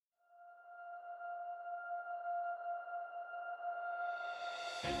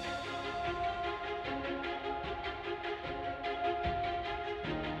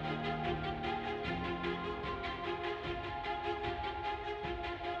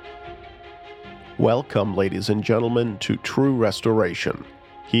Welcome, ladies and gentlemen, to True Restoration.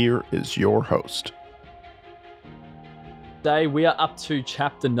 Here is your host. Today we are up to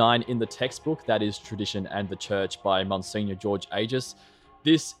chapter 9 in the textbook, that is Tradition and the Church by Monsignor George Aegis.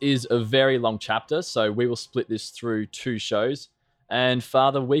 This is a very long chapter, so we will split this through 2 shows. And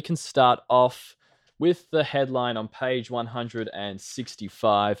Father, we can start off with the headline on page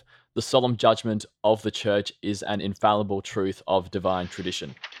 165, The Solemn Judgment of the Church is an Infallible Truth of Divine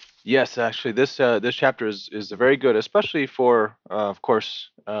Tradition. Yes, actually, this chapter is very good, especially for, of course,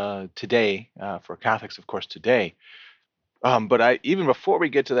 today, for Catholics, of course, today. But even before we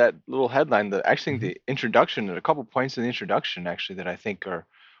get to that little headline, the introduction, and a couple points in the introduction, actually, that I think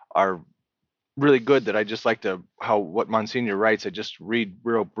are really good. That I just like what Monsignor writes. I just read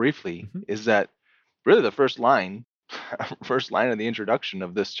real briefly. Is that really the first line, first line of the introduction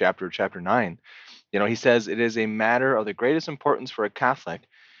of this chapter, chapter 9? He says it is a matter of the greatest importance for a Catholic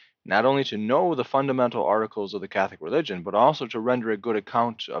not only to know the fundamental articles of the Catholic religion, but also to render a good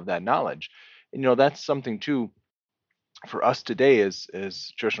account of that knowledge. And, that's something too for us today as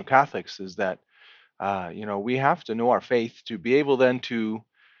traditional Catholics, is that we have to know our faith to be able then to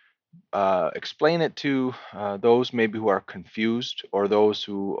explain it to those maybe who are confused, or those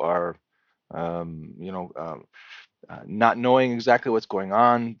who are not knowing exactly what's going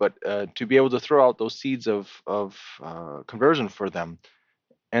on, but to be able to throw out those seeds of conversion for them.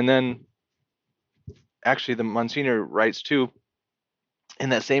 And then actually the Monsignor writes too, in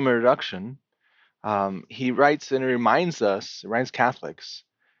that same introduction, he writes and reminds Catholics,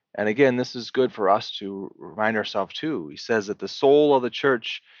 and again, this is good for us to remind ourselves too. He says that the soul of the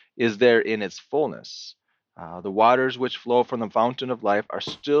church is there in its fullness. The waters which flow from the fountain of life are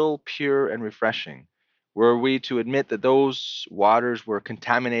still pure and refreshing. Were we to admit that those waters were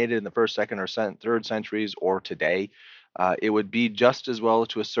contaminated in the first, second, or third centuries, or today, it would be just as well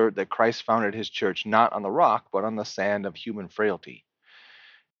to assert that Christ founded his church not on the rock, but on the sand of human frailty.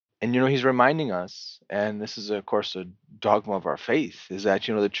 And he's reminding us, and this is of course a dogma of our faith, is that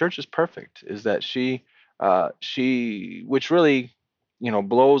the church is perfect, is that she which really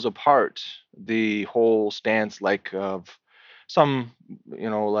blows apart the whole stance like of some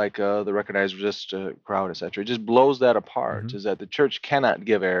like the recognized resist crowd, etc. It just blows that apart. Is that the church cannot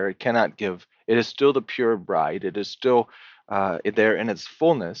give error, it is still the pure bride, it is still there in its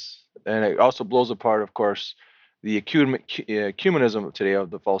fullness. And it also blows apart, of course, the ecumenism today of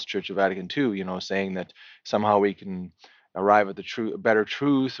the false Church of Vatican II, saying that somehow we can arrive at the better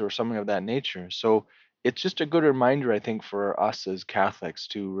truth or something of that nature. So it's just a good reminder, I think, for us as Catholics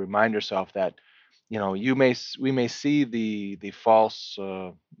to remind ourselves that, we may see the false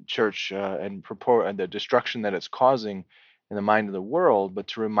church and the destruction that it's causing in the mind of the world, but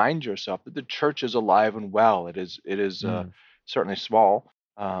to remind yourself that the church is alive and well. It is certainly small,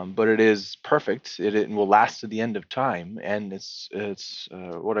 but it is perfect. It will last to the end of time, and it's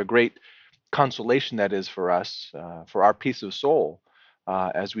what a great consolation that is for us, for our peace of soul,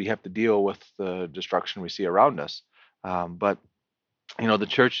 as we have to deal with the destruction we see around us. But the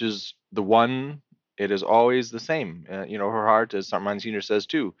church is the one. It is always the same. Her heart, as St. Monsignor says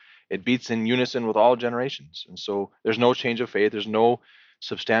too, it beats in unison with all generations, and so there's no change of faith. There's no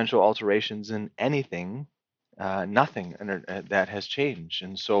substantial alterations in anything. Nothing that has changed.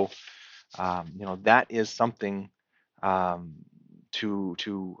 And so that is something to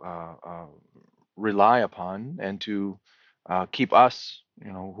rely upon, and to keep us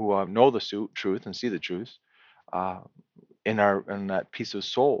who know the truth and see the truth in that peace of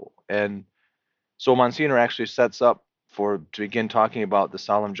soul. And so Monsignor actually sets up to begin talking about the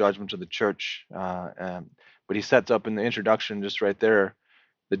solemn judgment of the church, but he sets up in the introduction, just right there,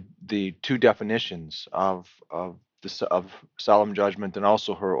 the 2 definitions of solemn judgment, and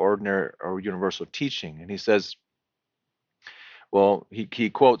also her ordinary or universal teaching. And he says, well,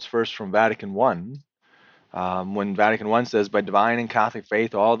 he quotes first from Vatican I, when Vatican I says, by divine and Catholic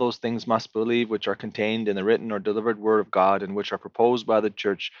faith, all those things must believe which are contained in the written or delivered word of God, and which are proposed by the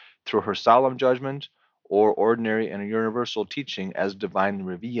church through her solemn judgment or ordinary and universal teaching as divinely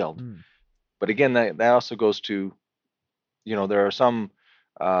revealed. But again, that also goes to, there are some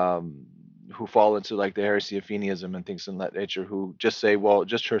who fall into like the heresy of Fenianism and things in that nature, who just say, well,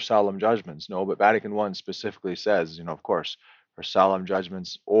 just her solemn judgments. No, but Vatican I specifically says, of course, her solemn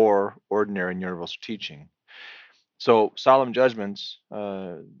judgments or ordinary and universal teaching. So solemn judgments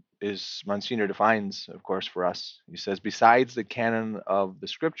is, Monsignor defines, of course, for us. He says, besides the canon of the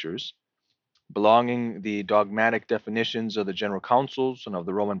scriptures, belonging the dogmatic definitions of the general councils and of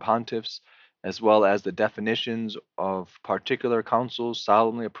the Roman pontiffs, as well as the definitions of particular councils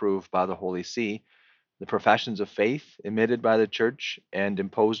solemnly approved by the Holy See, the professions of faith emitted by the Church and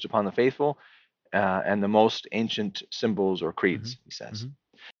imposed upon the faithful, and the most ancient symbols or creeds, he says. Mhm.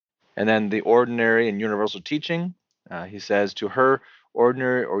 And then the ordinary and universal teaching, he says, to her,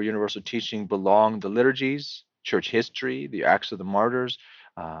 ordinary or universal teaching belong the liturgies, church history, the acts of the martyrs,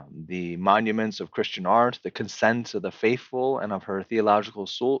 the monuments of Christian art, the consents of the faithful and of her theological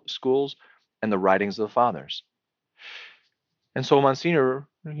schools, and the writings of the fathers. And so Monsignor,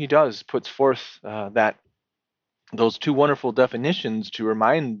 he does puts forth that those two wonderful definitions to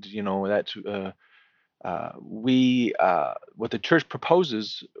remind, that what the church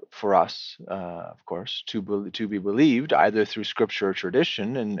proposes for us, of course, to be believed either through scripture or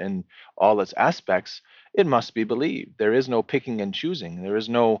tradition and all its aspects, it must be believed. There is no picking and choosing. There is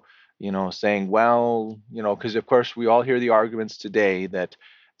no, saying, well, because of course we all hear the arguments today that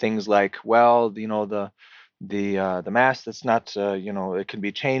things like, well, the mass, that's not, it can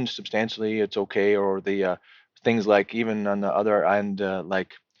be changed substantially, it's okay, or the things like, even on the other end,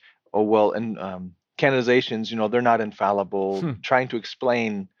 like, oh well, and canonizations, they're not infallible, Hmm. trying to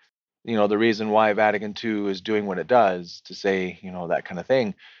explain, the reason why Vatican II is doing what it does, to say, that kind of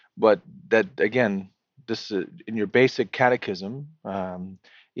thing. But that, again, this in your basic catechism,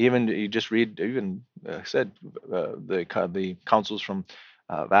 even you just read, even said, the councils from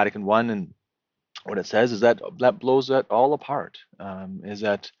Vatican I, and what it says is that blows that all apart. Is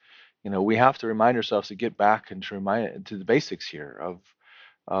that, we have to remind ourselves to get back and to remind to the basics here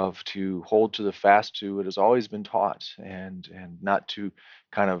of to hold to the fast to what has always been taught, and not to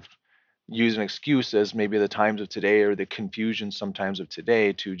kind of use an excuse, as maybe the times of today or the confusion sometimes of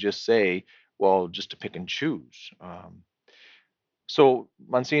today, to just say, well, just to pick and choose. So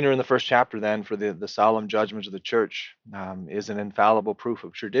Monsignor, in the first chapter, then, for the solemn judgments of the church, is an infallible proof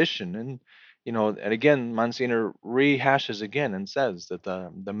of tradition, and and again, Monsignor rehashes again and says that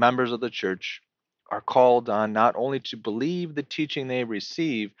the members of the church are called on not only to believe the teaching they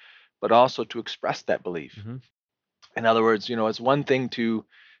receive, but also to express that belief. Mhm. In other words, it's one thing to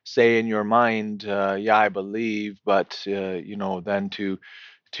say in your mind, yeah, I believe, but then to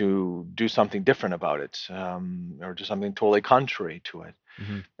do something different about it, or do something totally contrary to it.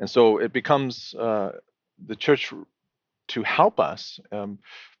 Mhm. And so it becomes the church to help us,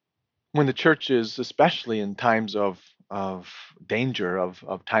 when the church is, especially in times of danger,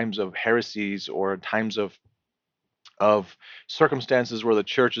 of times of heresies, or times of circumstances where the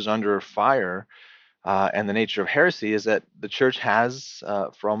church is under fire, and the nature of heresy is that the church has,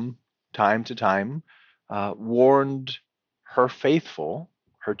 from time to time, warned her faithful,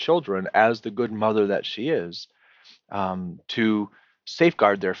 her children, as the good mother that she is, to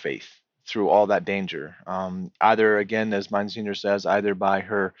safeguard their faith through all that danger. Either, again, as Monsignor says, either by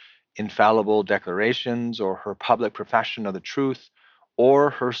her infallible declarations, or her public profession of the truth, or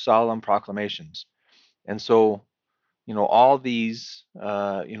her solemn proclamations. And so, all these,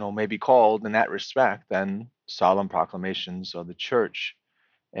 may be called, in that respect, then, solemn proclamations of the church.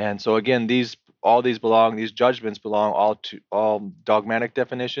 And so, again, these judgments belong all to all dogmatic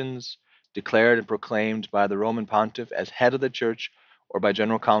definitions declared and proclaimed by the Roman Pontiff as head of the church, or by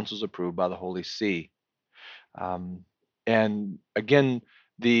general councils approved by the Holy See. Um, and again,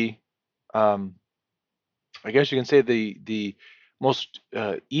 the um, I guess you can say the most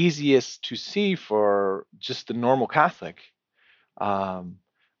easiest to see for just the normal Catholic, um,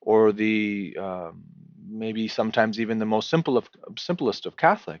 or the maybe sometimes even the most simplest of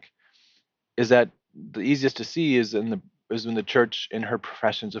Catholic, is that the easiest to see is in the church, in her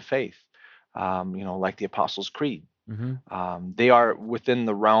professions of faith, like the Apostles' Creed. Mhm. They are within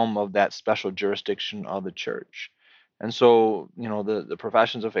the realm of that special jurisdiction of the church, and so, the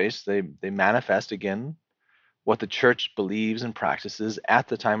professions of faith, they manifest, again, what the church believes and practices at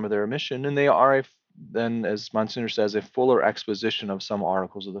the time of their mission, and they are then, as Monsignor says, a fuller exposition of some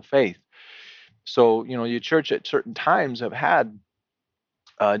articles of the faith. So, your church at certain times have had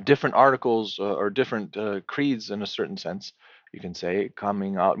different articles, or different creeds, in a certain sense, you can say,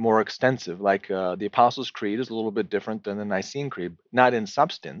 coming out more extensive. Like, the Apostles' Creed is a little bit different than the Nicene Creed, not in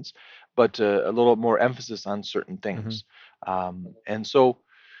substance, but a little more emphasis on certain Mhm. things. And so,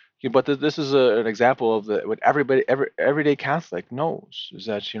 but this is an example of what everyday Catholic knows, is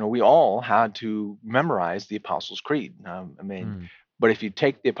that, we all had to memorize the Apostles' Creed. I mean, Mm. but if you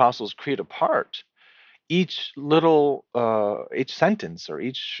take the Apostles' Creed apart, each sentence, or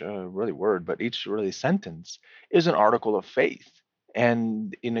each really word, but each really sentence, is an article of faith,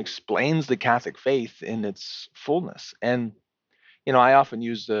 and it explains the Catholic faith in its fullness. And I often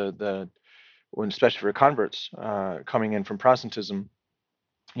use when, especially for converts coming in from Protestantism,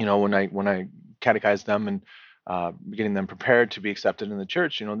 when I catechize them, and getting them prepared to be accepted in the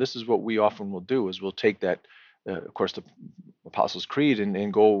church, this is what we often will do: is we'll take that, of course, the Apostles' Creed,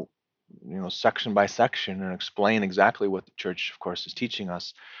 and go section by section and explain exactly what the church, of course, is teaching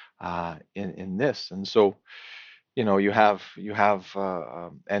us in this. And so, you have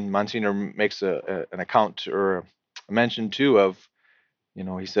and Monsignor makes an account or a mention too of,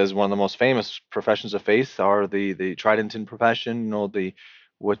 he says one of the most famous professions of faith are the Tridentine profession,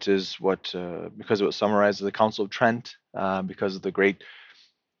 because it was summarized as the Council of Trent, because of the great,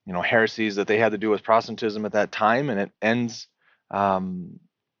 heresies that they had to do with Protestantism at that time, and it ends, in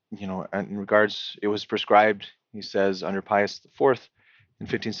regards, it was prescribed, he says, under Pius IV in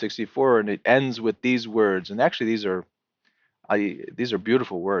 1564, and it ends with these words, and actually these are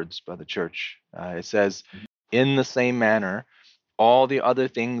beautiful words by the Church. It says, "In the same manner, all the other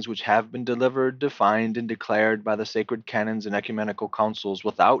things which have been delivered, defined, and declared by the sacred canons and ecumenical councils,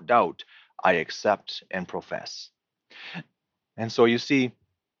 without doubt, I accept and profess." And so you see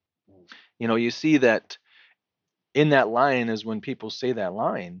that in that line is when people say that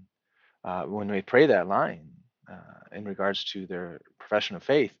line, when they pray that line, in regards to their profession of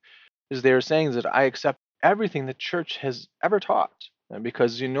faith, is they're saying that I accept everything the church has ever taught,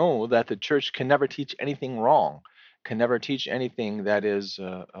 because that the church can never teach anything wrong, can never teach anything that is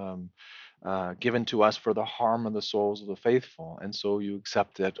given to us for the harm of the souls of the faithful, and so you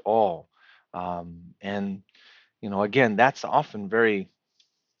accept it all. And again, that's often very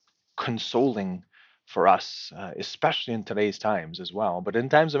consoling for us, especially in today's times as well, but in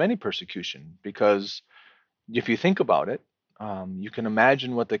times of any persecution, because if you think about it, you can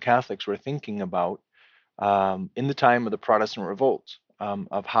imagine what the Catholics were thinking about in the time of the Protestant revolt,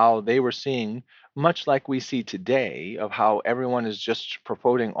 of how they were seeing, much like we see today, of how everyone is just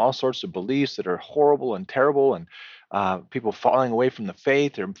promoting all sorts of beliefs that are horrible and terrible, and people falling away from the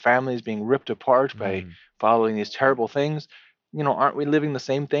faith, their families being ripped apart by following these terrible things. Aren't we living the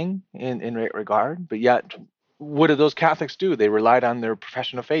same thing in regard? But yet, what did those Catholics do? They relied on their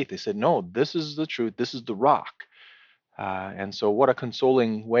profession of faith. They said, no, this is the truth, this is the rock. And so what a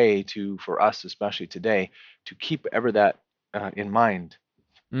consoling way for us, especially today, to keep ever that in mind.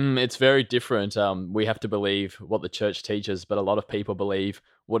 It's very different. We have to believe what the church teaches, but a lot of people believe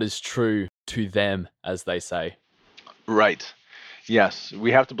what is true to them, as they say. Right. Yes,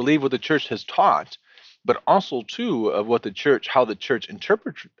 we have to believe what the church has taught, but also too of how the church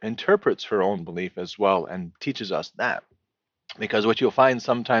interprets her own belief as well, and teaches us that. Because what you'll find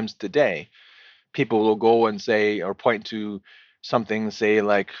sometimes today, people will go and say, or point to something, say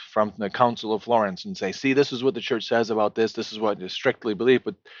like from the Council of Florence, and say, see, this is what the church says about this, this is what is strictly believed,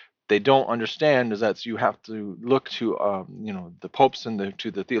 but they don't understand is that you have to look to the popes and to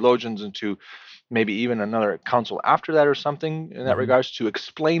the theologians, and to maybe even another council after that or something in that regards, to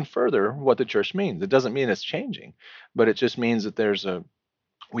explain further what the church means. It doesn't mean it's changing, but it just means that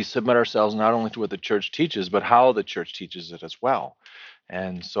we submit ourselves not only to what the church teaches, but how the church teaches it as well.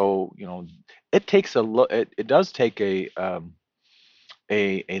 And so, it takes it does take a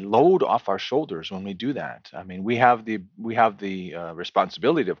load off our shoulders when we do that. I mean, we have the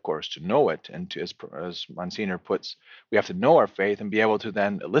responsibility, of course, to know it, and as Monsignor puts, we have to know our faith and be able to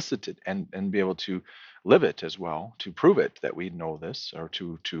then elicit it, and be able to live it as well, to prove it that we know this, or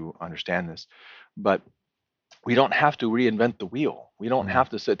to understand this. But we don't have to reinvent the wheel. We don't have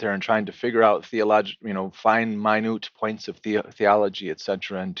to sit there and trying to figure out find minute points of theology,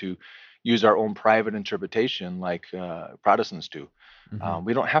 etc., and to use our own private interpretation like Protestants do.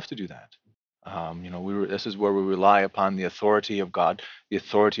 We don't have to do that. This is where we rely upon the authority of God, the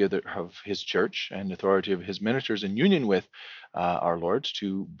authority of His Church, and the authority of His ministers in union with our Lord,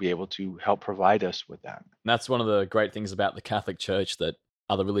 to be able to help provide us with that. And that's one of the great things about the Catholic Church that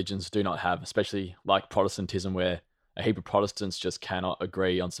other religions do not have, especially like Protestantism, where a heap of Protestants just cannot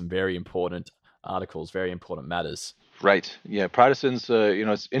agree on some very important articles, very important matters. Right. Yeah. Protestants,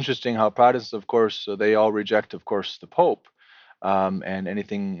 it's interesting how Protestants, of course, they all reject, of course, the Pope, and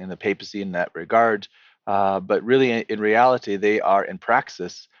anything in the papacy in that regard. But really, in reality, they are in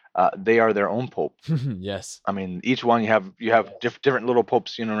praxis, they are their own Pope. Yes. I mean, each one you have different little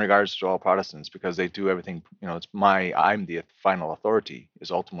popes, in regards to all Protestants, because they do everything. I'm the final authority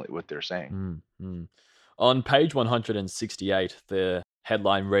is ultimately what they're saying. On page 168, the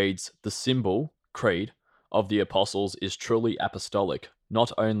headline reads, "The symbol, creed, of the apostles is truly apostolic,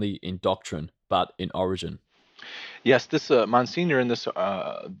 not only in doctrine, but in origin." Yes, this Monsignor in this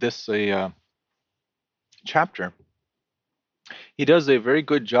chapter, he does a very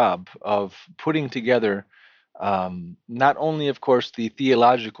good job of putting together, not only, of course, the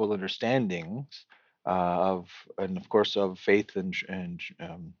theological understandings and of course of faith and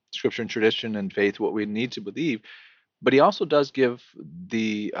scripture and tradition and faith, what we need to believe, but he also does give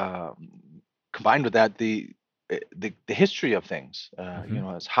combined with that, the the history of things.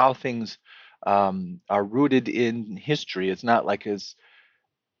 As how things are rooted in history. It's not like things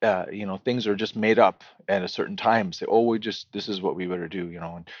are just made up at a certain time. Say, oh, this is what we better do.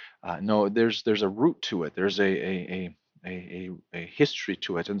 And no, there's a root to it. There's a history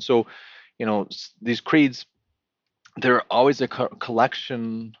to it. And so, these creeds, they're always a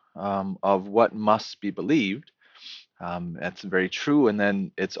collection of what must be believed. That's very true. And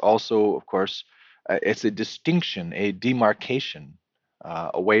then it's also, of course, it's a distinction, a demarcation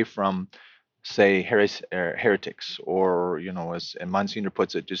away from, say, heretics, or, as Monsignor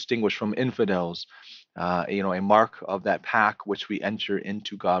puts it, distinguished from infidels, a mark of that pack which we enter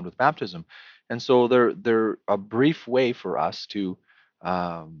into God with baptism. And so they're a brief way for us to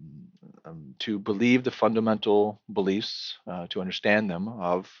believe the fundamental beliefs, to understand them,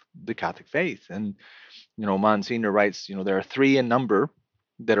 of the Catholic faith. And Monsignor writes, there are three in number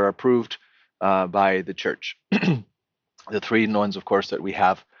that are approved by the Church. The three ones, of course, that we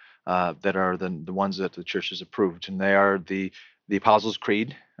have that are the ones that the Church has approved, and they are the Apostles'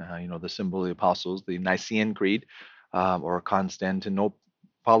 Creed, the symbol of the Apostles, the Nicene Creed, or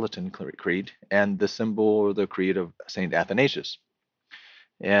Constantinopolitan Creed, and the symbol or the Creed of Saint Athanasius.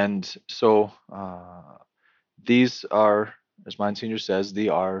 And so these are, as Monsignor says, they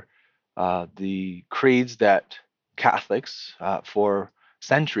are the creeds that Catholics for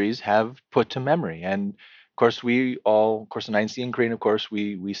centuries have put to memory. And of course, the Nicene Creed, of course,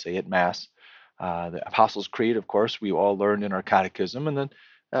 we say at Mass. The Apostles' Creed, of course, we all learned in our catechism. And then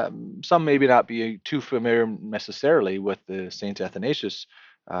some maybe not be too familiar necessarily with the St. Athanasius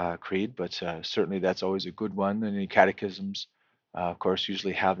Creed, but certainly that's always a good one. And the catechisms, of course,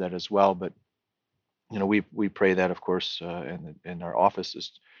 usually have that as well. But we pray that, of course, in our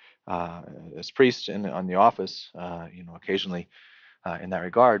offices as priests on the office, occasionally in that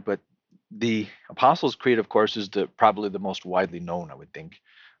regard. But the Apostles' Creed, of course, is probably the most widely known, I would think.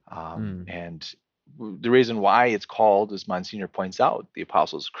 And the reason why it's called, as Monsignor points out, the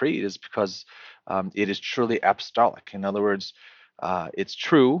Apostles' Creed, is because it is truly apostolic. In other words, it's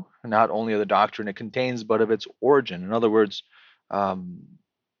true not only of the doctrine it contains, but of its origin. In other words,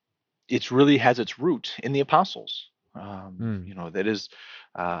 it really has its root in the apostles. That is,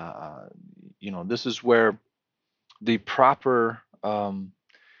 this is where the proper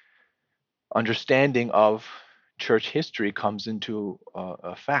understanding of church history comes into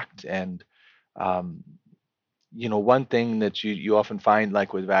effect. And one thing that you often find,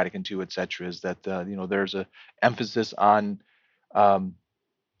 like with Vatican II, etc., is that there's a emphasis on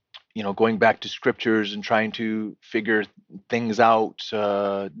going back to scriptures and trying to figure things out,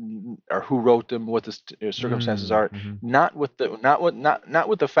 or who wrote them, what the circumstances are, not with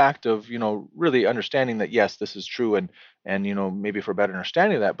the fact of really understanding that yes, this is true, and maybe for better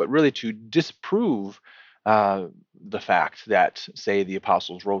understanding of that, but really to disprove the fact that, say, the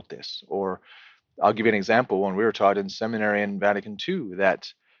apostles wrote this. Or I'll give you an example. When we were taught in seminary in Vatican II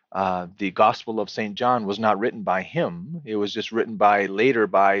that the Gospel of St. John was not written by him. It was just written later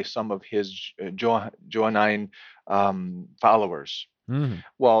by some of his Johannine followers.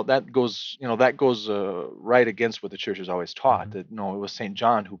 Well, that goes right against what the Church has always taught, that no, it was St.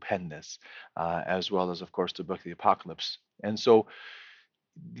 John who penned this, as well as, of course, the book of the Apocalypse. And so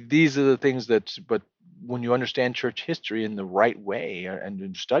these are the things but when you understand church history in the right way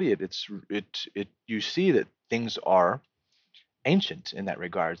and study it, you see that things are ancient in that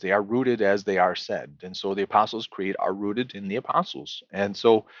regard. They are rooted as they are said. And so the Apostles' Creed are rooted in the apostles. And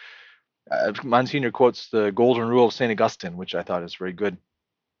so Monsignor quotes the golden rule of St. Augustine, which I thought is very good.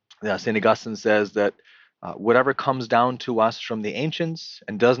 St. Augustine says that whatever comes down to us from the ancients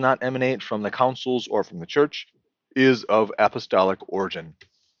and does not emanate from the councils or from the church is of apostolic origin.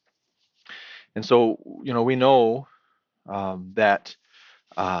 And so, we know that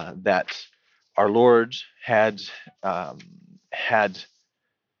our Lord had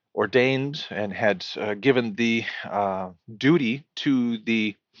ordained and had given the duty to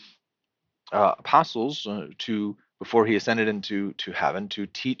the apostles before he ascended into heaven, to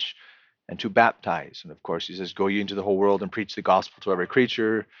teach and to baptize. And of course, he says, "Go ye into the whole world and preach the gospel to every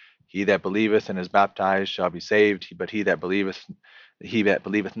creature. He that believeth and is baptized shall be saved, but he that believeth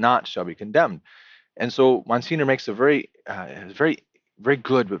not shall be condemned." And so Monsignor makes a very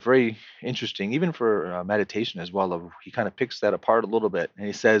good, but very interesting, even for meditation as well. He kind of picks that apart a little bit, and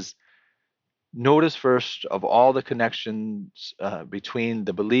he says, notice first of all the connections between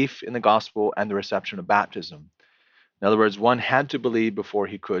the belief in the gospel and the reception of baptism. In other words, one had to believe before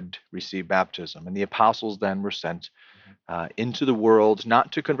he could receive baptism. And the apostles then were sent into the world,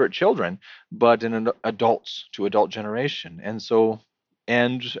 not to convert children, but in adult generation.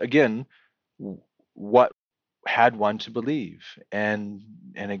 And again, what had one to believe. And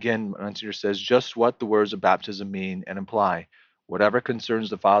again, Monsignor says just what the words of baptism mean and imply, whatever concerns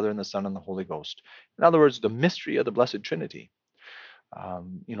the Father and the Son and the Holy Ghost. In other words, the mystery of the Blessed Trinity.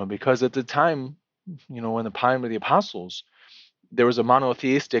 Because at the time, in the time of the apostles, there was a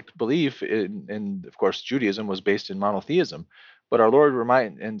monotheistic belief in of course, Judaism was based in monotheism. But our Lord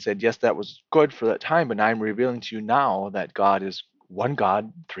reminded and said, yes, that was good for that time, but I'm revealing to you now that God is one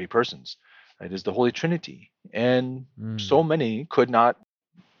God, three persons. It is the Holy Trinity. And so many could not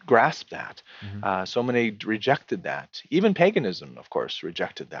grasp that. So many rejected that. Even paganism, of course,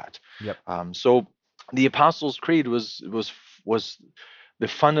 rejected that. Yep. So the Apostles' Creed was the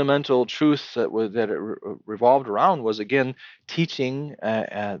fundamental truth that it revolved around was, again, teaching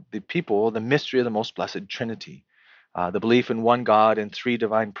the people the mystery of the most blessed Trinity, the belief in one God and three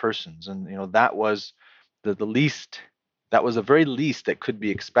divine persons. And that was the least, that was the very least that could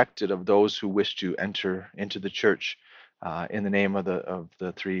be expected of those who wish to enter into the church in the name of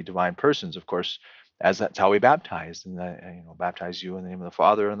the three divine persons. Of course, as that's how we baptize, and baptize you in the name of the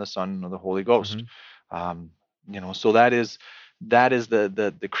Father and the Son and of the Holy Ghost. So that is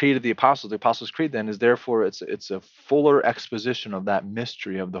the creed of the apostles. The Apostles' Creed then is therefore it's a fuller exposition of that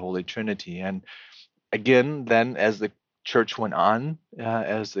mystery of the Holy Trinity. And again, then as the church went on,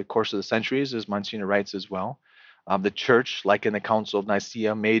 as the course of the centuries, as Monsignor writes as well, the church, like in the Council of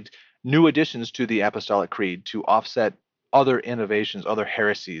Nicaea, made new additions to the Apostolic Creed to offset other innovations, other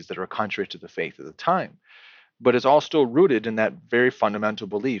heresies that are contrary to the faith of the time. But it's all still rooted in that very fundamental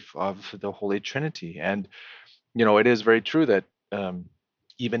belief of the Holy Trinity. And it is very true that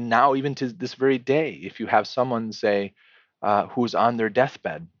even now, even to this very day, if you have someone, say, who's on their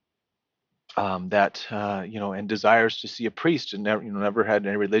deathbed, that and desires to see a priest, and never had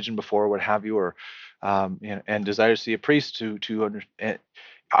any religion before, what have you, or and desires to see a priest to understand.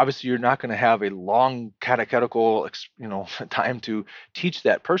 Obviously, you're not going to have a long catechetical time to teach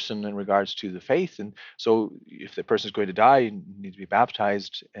that person in regards to the faith. And so if the person is going to die and needs to be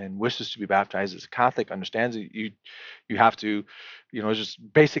baptized and wishes to be baptized as a Catholic, understands it, you have to,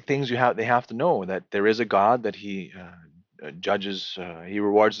 just basic things they have to know that there is a God, that he judges, he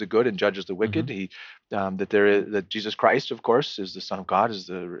rewards the good and judges the wicked. He that Jesus Christ, of course, is the Son of God, is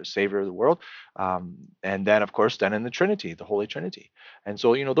the Savior of the world, and then, of course, then in the Trinity, the Holy Trinity. And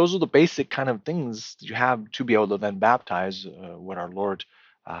so those are the basic kind of things that you have to be able to then baptize, what our Lord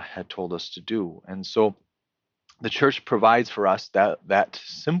had told us to do. And so the Church provides for us that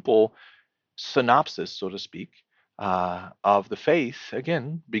simple synopsis, so to speak, of the faith,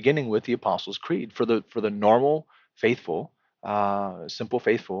 again, beginning with the Apostles' Creed for the normal faithful, simple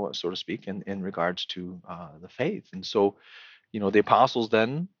faithful, so to speak, in regards to the faith. And so, the apostles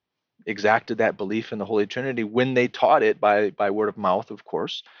then exacted that belief in the Holy Trinity when they taught it by word of mouth, of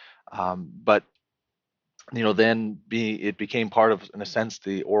course. But then it became part of, in a sense,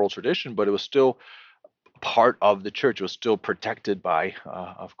 the oral tradition, but it was still part of the church. It was still protected by,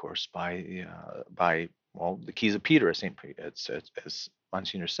 of course, by the keys of Peter, as as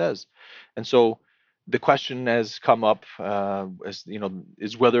Monsignor says. And so the question has come up,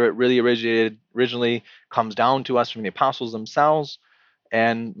 is whether it really originally comes down to us from the apostles themselves.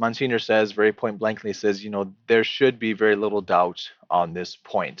 And Monsignor says very point blankly, says, there should be very little doubt on this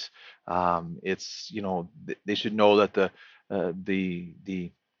point. It's they should know that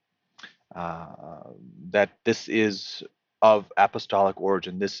the that this is of apostolic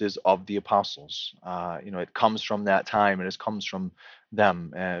origin. This is of the apostles. It comes from that time, and it comes from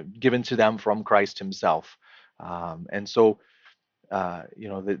them, given to them from Christ Himself. And so,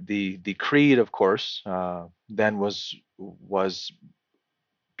 the creed, of course, then was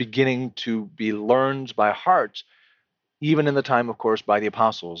beginning to be learned by heart, even in the time, of course, by the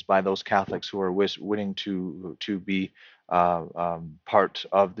apostles, by those Catholics who are willing to be part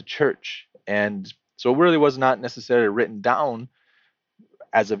of the church. And so it really was not necessarily written down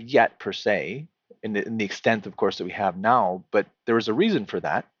as of yet, per se, in the extent, of course, that we have now. But there was a reason for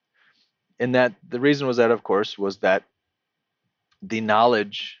that. And that the reason was that, of course, was that the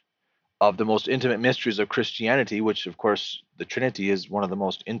knowledge of the most intimate mysteries of Christianity, which, of course, the Trinity is one of the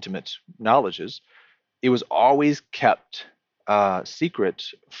most intimate knowledges, it was always kept secret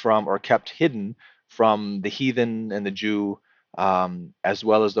from, or kept hidden from, the heathen and the Jew, as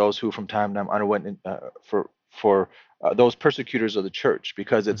well as those who from time to time underwent for those persecutors of the church,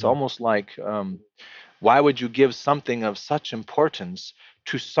 because it's almost like, why would you give something of such importance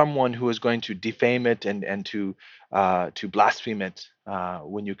to someone who is going to defame it and to blaspheme it,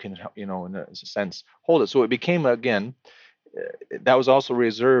 when you can, in a sense, hold it? So it became, again, that was also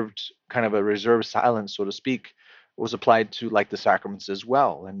reserved, kind of a reserved silence, so to speak, was applied to, like, the sacraments as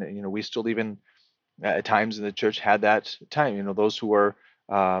well. And we still even at times in the church had that time. Those who were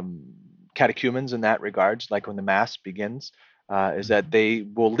catechumens in that regards, like when the Mass begins, is that they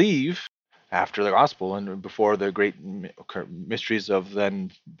will leave after the gospel and before the great mysteries of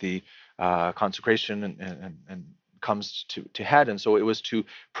then the consecration and comes to head. And so it was to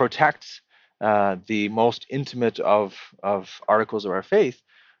protect the most intimate of articles of our faith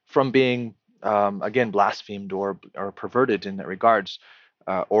from being again blasphemed or perverted in that regards,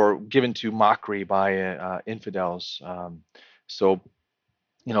 or given to mockery by infidels. So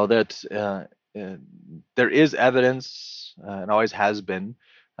that there is evidence, and always has been,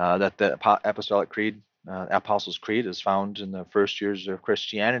 that the Apostolic Creed, Apostles' Creed, is found in the first years of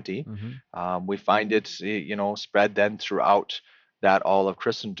Christianity. We find it, spread then throughout that all of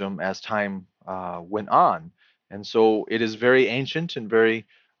Christendom as time went on, and so it is very ancient and very,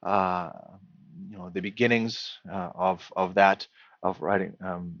 the beginnings of that of writing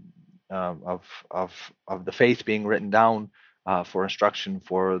of the faith being written down for instruction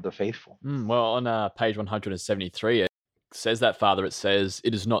for the faithful. Well, on page 173, it says that, Father, it says,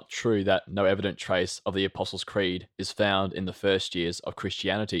 "It is not true that no evident trace of the Apostles' Creed is found in the first years of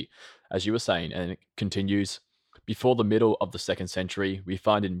Christianity," as you were saying, and it continues, "Before the middle of the 2nd century, we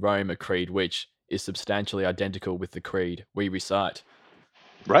find in Rome a creed which is substantially identical with the creed we recite."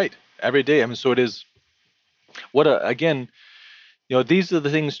 Right. Every day. I mean, so it is, again, these are the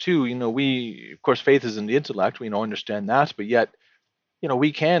things too, we, of course, faith is in the intellect, we understand that, but yet,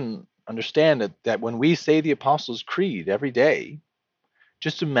 we can understand that when we say the Apostles' Creed every day,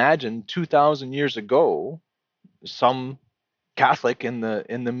 just imagine 2,000 years ago, some Catholic in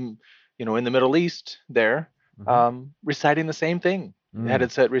the Middle East there, reciting the same thing. Had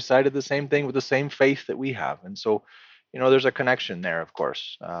it said recited the same thing with the same faith that we have, and so, there's a connection there. Of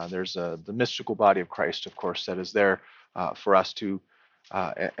course, there's the mystical body of Christ, of course, that is there for us to.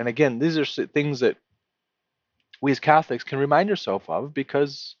 And again, these are things that we as Catholics can remind ourselves of,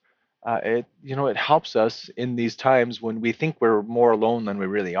 because it helps us in these times when we think we're more alone than we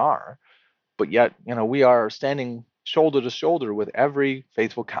really are, but yet we are standing shoulder to shoulder with every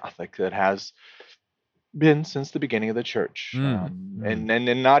faithful Catholic that has been since the beginning of the church, and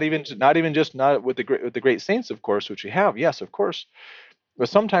not even just not with the great saints, of course, which we have, yes, of course, but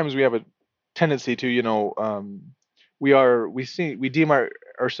sometimes we have a tendency to we deem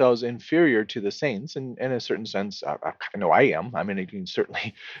ourselves inferior to the saints, and in a certain sense, I know I am. I mean, you can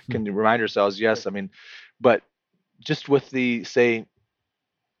certainly can remind ourselves, yes, I mean, but just with the, say,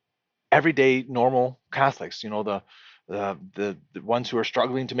 everyday normal Catholics, the ones who are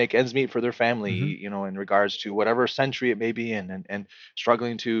struggling to make ends meet for their family, in regards to whatever century it may be in, and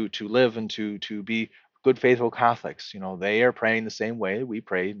struggling to live and to be good faithful Catholics. They are praying the same way we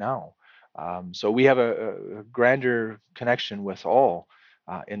pray now. So we have a grander connection with all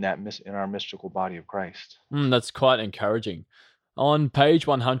in our mystical body of Christ. That's quite encouraging. On page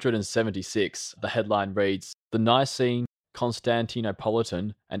 176, the headline reads, "The Nicene,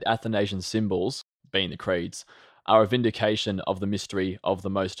 Constantinopolitan, and Athanasian symbols, being the creeds, are a vindication of the mystery of the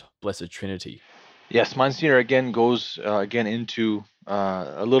most blessed Trinity." Yes, Monsignor again goes into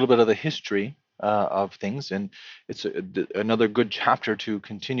a little bit of the history of things, and it's another good chapter to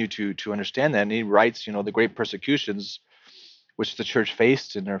continue to understand that. And he writes, the great persecutions which the church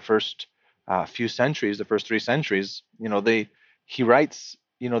faced in their first few centuries, the first 3 centuries. He writes,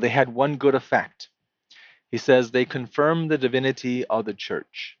 they had one good effect. He says they confirmed the divinity of the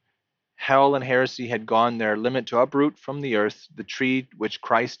church. Hell and heresy had gone their limit to uproot from the earth the tree which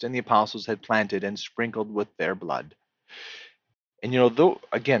Christ and the apostles had planted and sprinkled with their blood. And though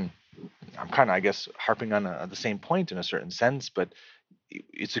again, I'm kind of, I guess, harping on the same point in a certain sense, but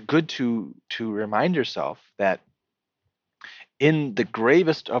it's good to remind yourself that in the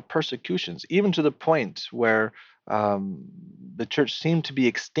gravest of persecutions, even to the point where the church seemed to be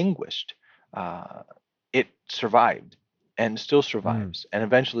extinguished, it survived and still survives, and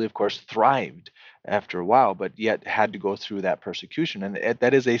eventually, of course, thrived after a while, but yet had to go through that persecution. And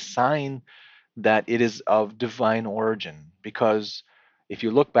that is a sign that it is of divine origin, because if you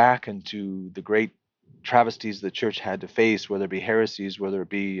look back into the great travesties the church had to face, whether it be heresies, whether it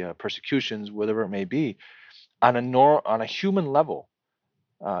be persecutions, whatever it may be, on a human level,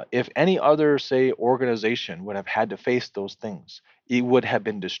 if any other, say, organization would have had to face those things, it would have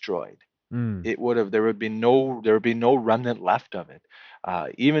been destroyed. It would have there would be no remnant left of it.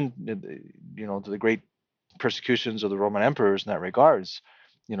 Even to the great persecutions of the Roman emperors in that regards,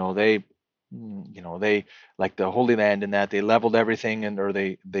 they like the Holy Land, in that they leveled everything, or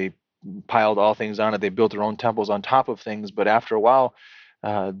they piled all things on it. They built their own temples on top of things, but after a while,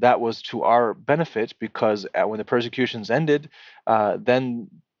 that was to our benefit, because when the persecutions ended, then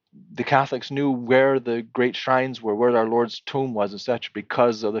the Catholics knew where the great shrines were, where our Lord's tomb was, and such,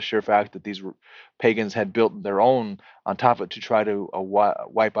 because of the sheer fact that these pagans had built their own on top of it to try to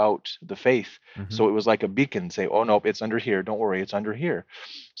wipe out the faith. Mm-hmm. So it was like a beacon, say, "Oh no, it's under here. Don't worry, it's under here."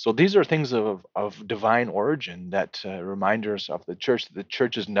 So these are things of divine origin that remind us of the church. That the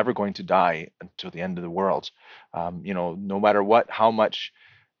church is never going to die until the end of the world. No matter what, how much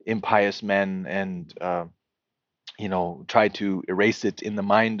impious men and try to erase it in the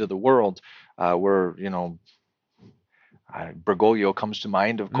mind of the world, where Bergoglio comes to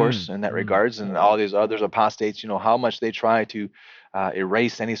mind, of course, in that regards, and all these others apostates. How much they try to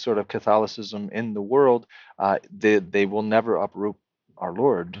erase any sort of Catholicism in the world, they will never uproot our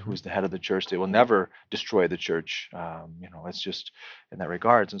Lord, who's the head of the church. They will never destroy the church. It's just in that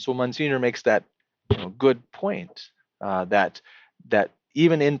regards. And so Monsignor makes that good point, that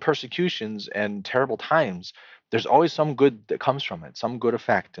even in persecutions and terrible times, there's always some good that comes from it, some good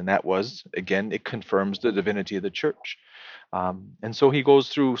effect, and that was, again, it confirms the divinity of the church. And so he goes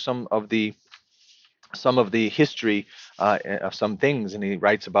through some of the history of some things, and he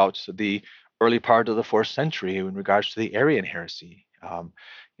writes about the early part of the 4th century in regards to the Arian heresy.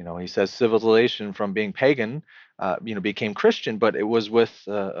 He says civilization from being pagan, became Christian, but it was with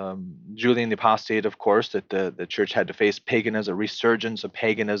Julian the Apostate, of course, that the church had to face paganism, a resurgence of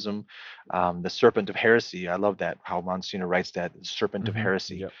paganism, the serpent of heresy. I love that, how Monsignor writes that, the serpent of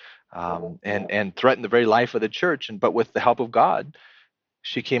heresy, Yep. and threatened the very life of the church. But with the help of God,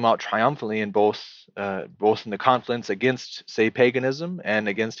 she came out triumphantly in both in the conflicts against, say, paganism and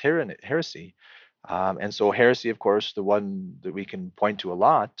against heresy. And so heresy, of course, the one that we can point to a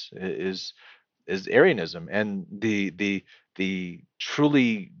lot is Arianism, and the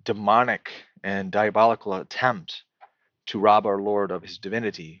truly demonic and diabolical attempt to rob our Lord of his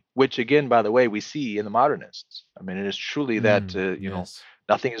divinity, which, again, by the way, we see in the modernists. I mean, it is truly that Yes.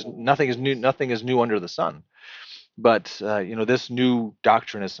 nothing is new under the sun. But this new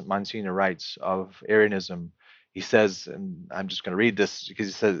doctrine, as Monsignor writes, of Arianism, he says, and I'm just going to read this because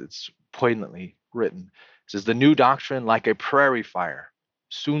he says it's poignantly written. It says, "The new doctrine, like a prairie fire,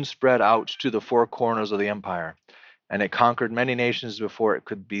 soon spread out to the four corners of the empire, and it conquered many nations before it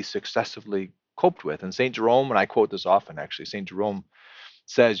could be successfully coped with." And St. Jerome, and I quote this often actually, St. Jerome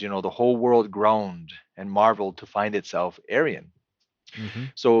says, the whole world groaned and marveled to find itself Arian.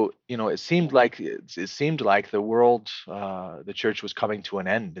 So it seemed like the world, the church was coming to an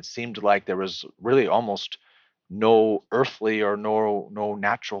end. It seemed like there was really almost no earthly or no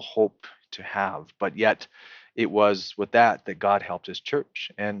natural hope to have. But yet, it was with that God helped His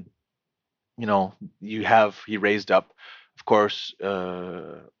church. And he raised up, of course,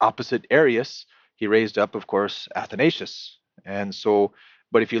 opposite Arius. He raised up, of course, Athanasius. And so,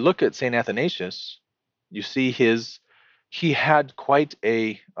 but if you look at Saint Athanasius, you see he had quite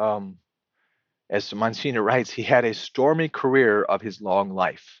a, as Monsignor writes, he had a stormy career of his long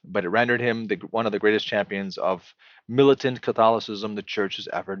life, but it rendered him one of the greatest champions of militant Catholicism the church has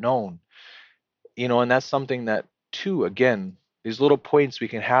ever known. And that's something that, too, again, these little points we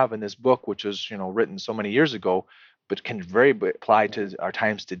can have in this book, which was written so many years ago, but can very apply to our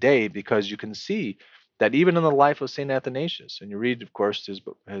times today, because you can see that even in the life of Saint Athanasius, and you read, of course,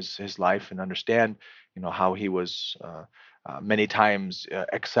 his life and understand how he was many times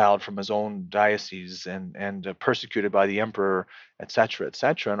exiled from his own diocese and persecuted by the emperor, etc.,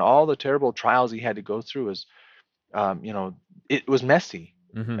 etc., and all the terrible trials he had to go through. It was messy.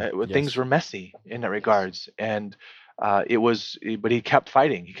 Things Yes. were messy in that regards, and but he kept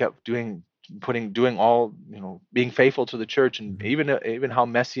fighting. He kept doing all, being faithful to the church, and even how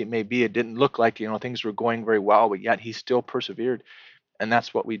messy it may be, it didn't look like things were going very well, but yet he still persevered, and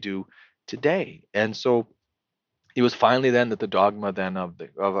that's what we do today. And so it was finally then that the dogma then of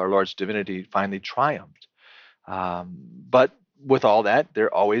our Lord's divinity finally triumphed. But with all that,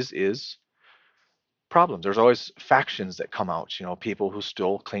 there always is problems. There's always factions that come out, people who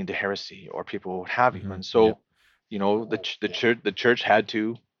still cling to heresy or people what have you. And so, Yep. the church had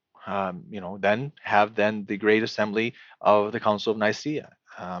to, then have the great assembly of the Council of Nicaea,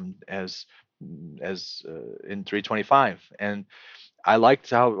 as in 325. And I liked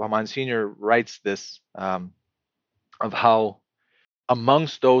how Monsignor writes this, of how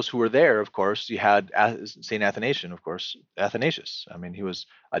amongst those who were there, of course, you had Saint Athanasius, of course, Athanasius. I mean, he was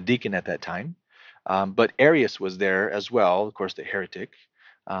a deacon at that time. But Arius was there as well, of course, the heretic.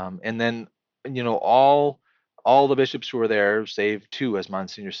 And then, all the bishops who were there, save two, as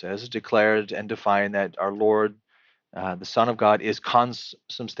Monsignor says, declared and defined that our Lord, the Son of God, is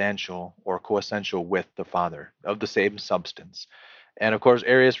consubstantial or coessential with the Father, of the same substance. And of course,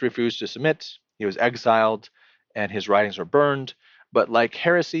 Arius refused to submit. He was exiled, and his writings were burned. But like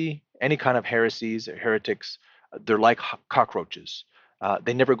heresy, any kind of heresies or heretics, they're like cockroaches.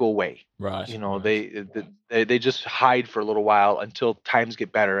 They never go away. Right. You know, Right. they just hide for a little while until times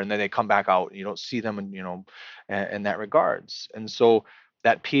get better, and then they come back out. You don't see them, and in that regards. And so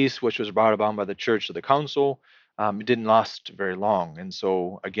that peace, which was brought about by the church of the council, it didn't last very long. And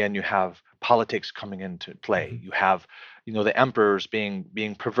so again, you have politics coming into play. Mhm. You have, the emperors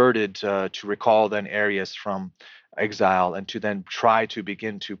being perverted to recall then Arius from exile and to then try to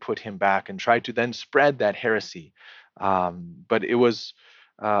begin to put him back and try to then spread that heresy. But it was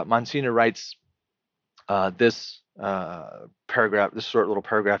Monsignor writes this paragraph, this short little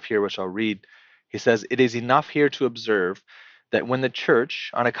paragraph here, which I'll read. He says, "It is enough here to observe that when the church,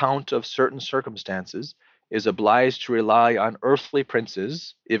 on account of certain circumstances, is obliged to rely on earthly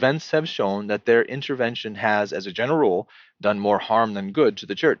princes, events have shown that their intervention has, as a general rule, done more harm than good to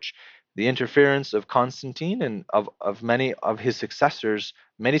the church. The interference of Constantine and of many of his successors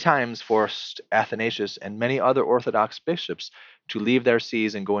many times forced Athanasius and many other Orthodox bishops to leave their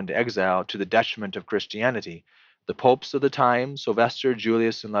sees and go into exile to the detriment of Christianity. The popes of the time, Sylvester,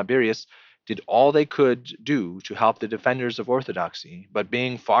 Julius, and Laberius, did all they could do to help the defenders of orthodoxy, but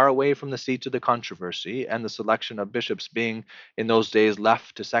being far away from the seat of the controversy, and the selection of bishops being in those days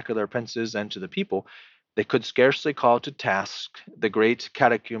left to secular princes and to the people, they could scarcely call to task the great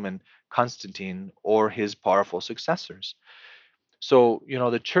catechumen Constantine or his powerful successors. So,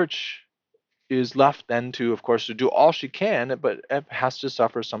 the church is left then to, of course, to do all she can, but it has to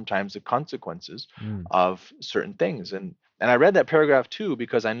suffer sometimes the consequences Mm. of certain things. And I read that paragraph too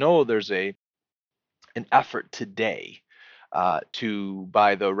because I know there's an effort today to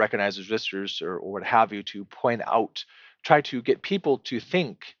by the recognized resistors or what have you to point out, try to get people to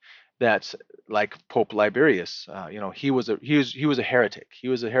think that like Pope Liberius, he was a heretic. He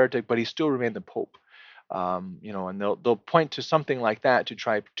was a heretic, but he still remained the Pope. And they'll point to something like that to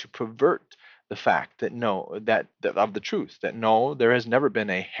try to pervert the fact that no, that of the truth that no, there has never been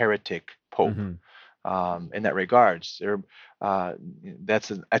a heretic Pope Mhm. in that regards. Uh,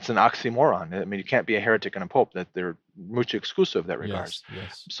 that's an oxymoron. I mean, you can't be a heretic and a pope. That they're mutually exclusive in that regards. Yes.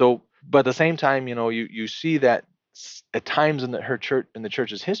 Yes. So, but at the same time, you see that at times in the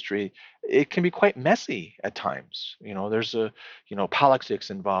church's history, it can be quite messy at times. There's politics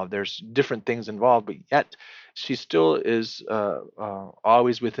involved. There's different things involved, but yet she still is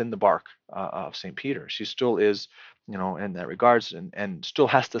always within the bark of Saint Peter. She still is, in that regards, and still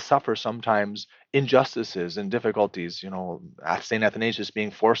has to suffer sometimes injustices and difficulties. Saint Athanasius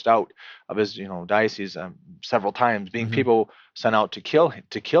being forced out of his diocese several times, being Mhm. people sent out to kill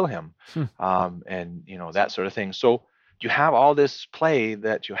him, Hmm. and that sort of thing. So you have all this play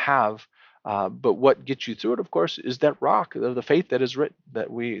that you have, but what gets you through it, of course, is that rock of the faith that is written that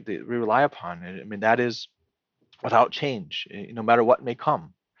we rely upon. And I mean that is without change, no matter what may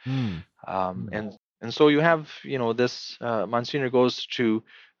come. Mm. um, Mm. and and so you have this Monsignor goes to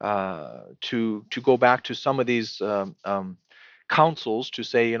go back to some of these councils to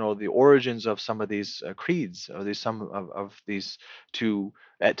say the origins of some of these creeds or these some of these to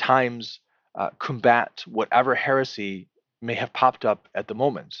at times combat whatever heresy may have popped up at the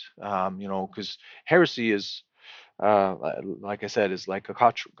moment. Because heresy is like I said, is like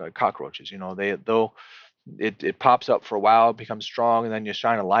cockroaches. It pops up for a while, becomes strong, and then you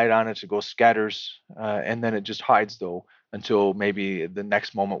shine a light on it, it goes scatters, and then it just hides though until maybe the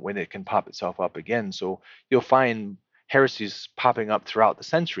next moment when it can pop itself up again. So you'll find heresies popping up throughout the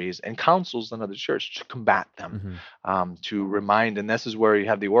centuries and councils in the church to combat them, Mhm. to remind. And this is where you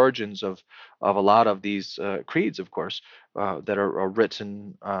have the origins of a lot of these creeds, of course, that are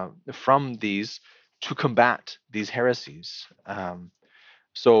written from these to combat these heresies.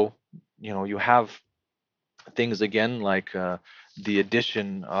 So you have things again like the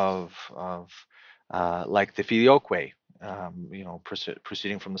addition of like the filioque,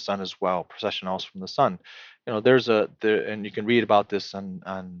 proceeding from the sun as well, procession also from the sun. And you can read about this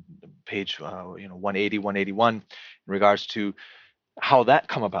on page 180, 181 in regards to how that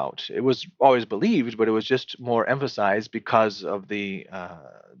come about. It was always believed, but it was just more emphasized because of the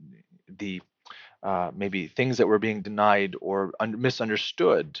maybe things that were being denied or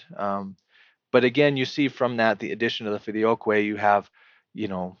misunderstood. But again, you see from that the addition of the filioque, you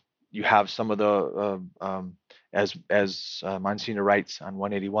know, you have some of the as Monsignor writes on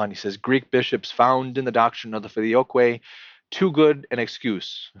 181, he says Greek bishops found in the doctrine of the filioque too good an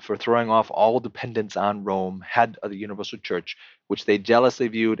excuse for throwing off all dependence on Rome, head of the universal church, which they jealously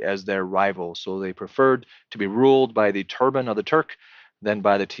viewed as their rival. So they preferred to be ruled by the turban of the Turk than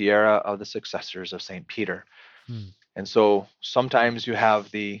by the tiara of the successors of Saint Peter. Hmm. And so sometimes you have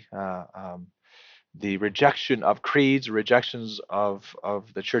the rejection of creeds, rejections of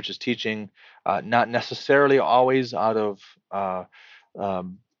the church's teaching, not necessarily always out of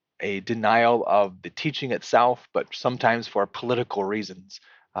um, a denial of the teaching itself, but sometimes for political reasons.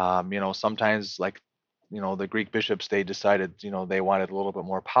 Sometimes like the Greek bishops, they decided they wanted a little bit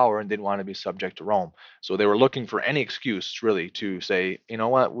more power and didn't want to be subject to Rome, so they were looking for any excuse really to say, you know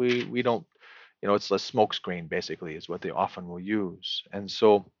what, we don't, it's a smokescreen basically is what they often will use. And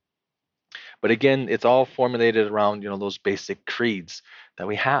so, but again, it's all formulated around those basic creeds that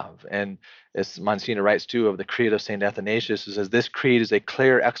we have. And as Monsignor writes too of the Creed of Saint Athanasius, it says this creed is a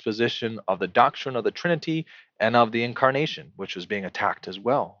clear exposition of the doctrine of the Trinity and of the Incarnation, which was being attacked as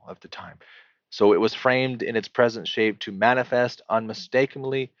well at the time. So it was framed in its present shape to manifest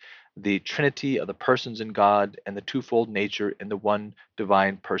unmistakably the Trinity of the persons in God and the twofold nature in the one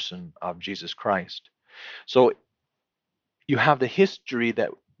divine person of Jesus Christ. So you have the history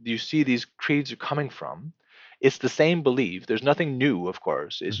that you see these creeds are coming from. It's the same belief. There's nothing new, of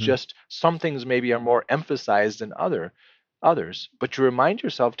course. It's just some things maybe are more emphasized than others. But you remind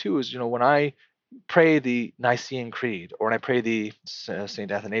yourself too is when I pray the Nicene Creed or when I pray the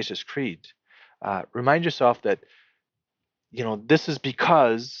Saint Athanasius Creed, remind yourself that this is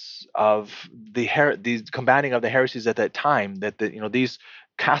because of the combating of the heresies at that time, that these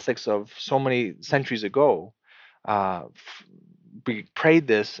Catholics of so many centuries ago uh, we prayed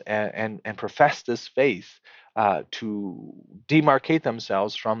this and professed this faith to demarcate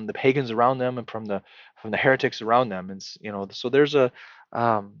themselves from the pagans around them and from the heretics around them. And so there's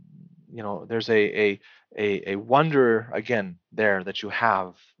um, there's a wonder again there that you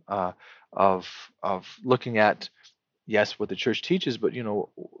have of looking at, yes, what the church teaches, but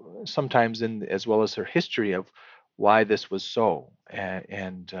sometimes in as well as her history of why this was so,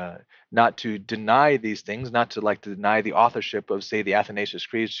 and not to deny these things, not to like to deny the authorship of, say, the Athanasius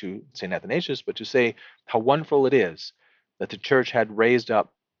Creed to Saint Athanasius, but to say how wonderful it is that the church had raised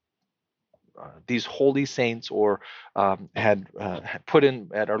up these holy saints, or had put in,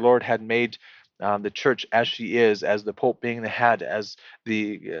 that our Lord had made the church as she is, as the Pope being the head, as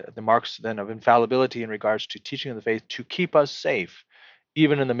the marks then of infallibility in regards to teaching of the faith, to keep us safe,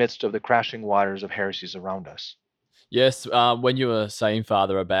 even in the midst of the crashing waters of heresies around us. Yes, when you were saying,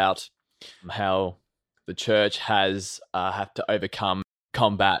 Father, about how the church has have to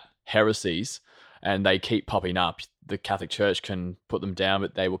combat heresies, and they keep popping up. The Catholic Church can put them down,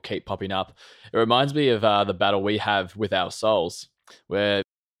 but they will keep popping up. It reminds me of the battle we have with our souls, where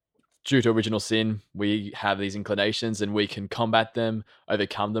due to original sin, we have these inclinations and we can combat them,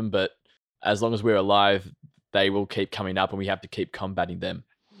 overcome them. But as long as we're alive, they will keep coming up, and we have to keep combating them.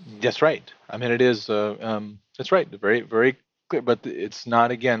 That's right. I mean, it is. That's right. Very, very clear. But it's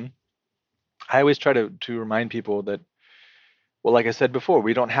not. Again, I always try to remind people that, well, like I said before,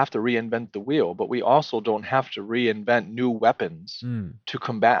 we don't have to reinvent the wheel, but we also don't have to reinvent new weapons to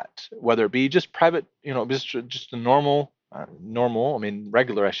combat, whether it be just private, just the normal, I mean,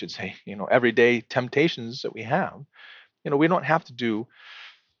 regular, I should say, everyday temptations that we have. We don't have to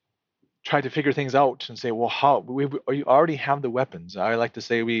try to figure things out and say, well, how we already have the weapons. I like to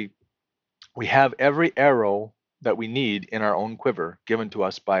say we have every arrow that we need in our own quiver, given to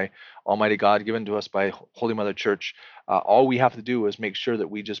us by Almighty God, given to us by Holy Mother Church. All we have to do is make sure that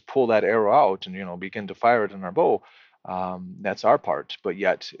we just pull that arrow out and begin to fire it in our bow. That's our part. But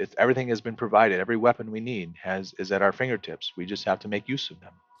yet, everything has been provided. Every weapon we need is at our fingertips. We just have to make use of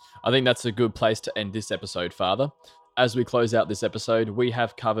them. I think that's a good place to end this episode, Father. As we close out this episode, we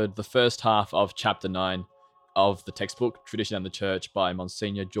have covered the first half of Chapter 9 of the textbook, Tradition and the Church, by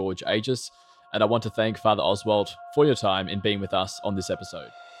Monsignor George Aegis. And I want to thank Father Oswalt for your time in being with us on this episode.